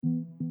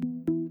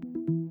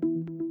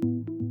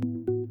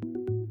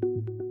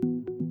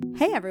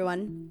Hey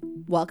everyone!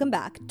 Welcome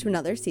back to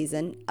another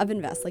season of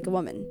Invest Like a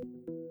Woman.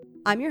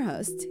 I'm your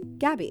host,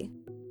 Gabby,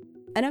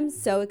 and I'm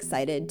so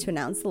excited to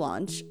announce the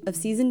launch of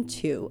Season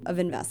 2 of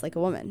Invest Like a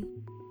Woman.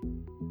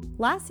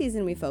 Last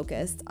season we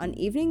focused on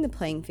evening the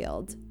playing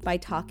field by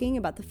talking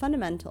about the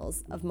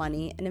fundamentals of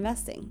money and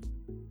investing.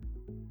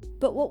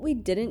 But what we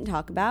didn't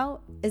talk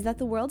about is that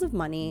the world of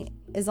money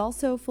is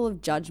also full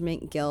of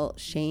judgment, guilt,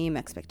 shame,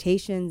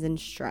 expectations, and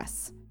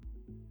stress.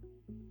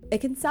 It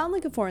can sound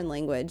like a foreign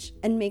language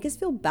and make us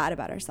feel bad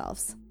about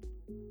ourselves.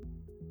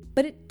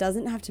 But it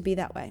doesn't have to be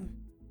that way.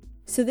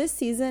 So this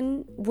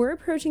season, we're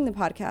approaching the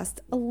podcast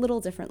a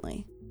little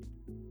differently.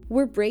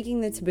 We're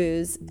breaking the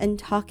taboos and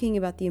talking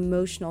about the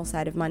emotional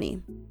side of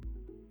money,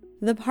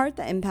 the part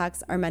that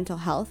impacts our mental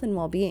health and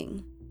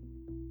well-being.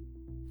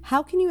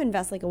 How can you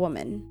invest like a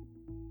woman?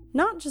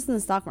 Not just in the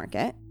stock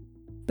market,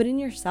 but in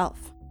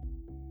yourself.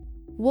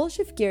 We'll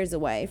shift gears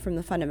away from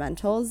the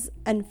fundamentals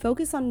and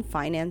focus on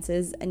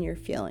finances and your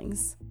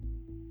feelings.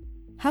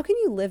 How can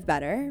you live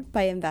better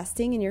by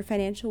investing in your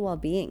financial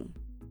well-being?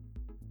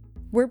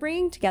 We're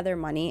bringing together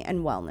money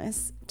and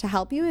wellness to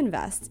help you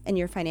invest in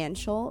your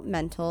financial,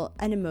 mental,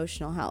 and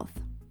emotional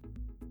health.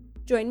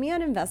 Join me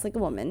on Invest Like a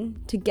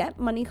Woman to get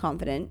money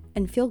confident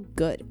and feel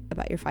good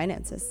about your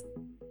finances.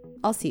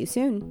 I'll see you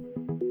soon.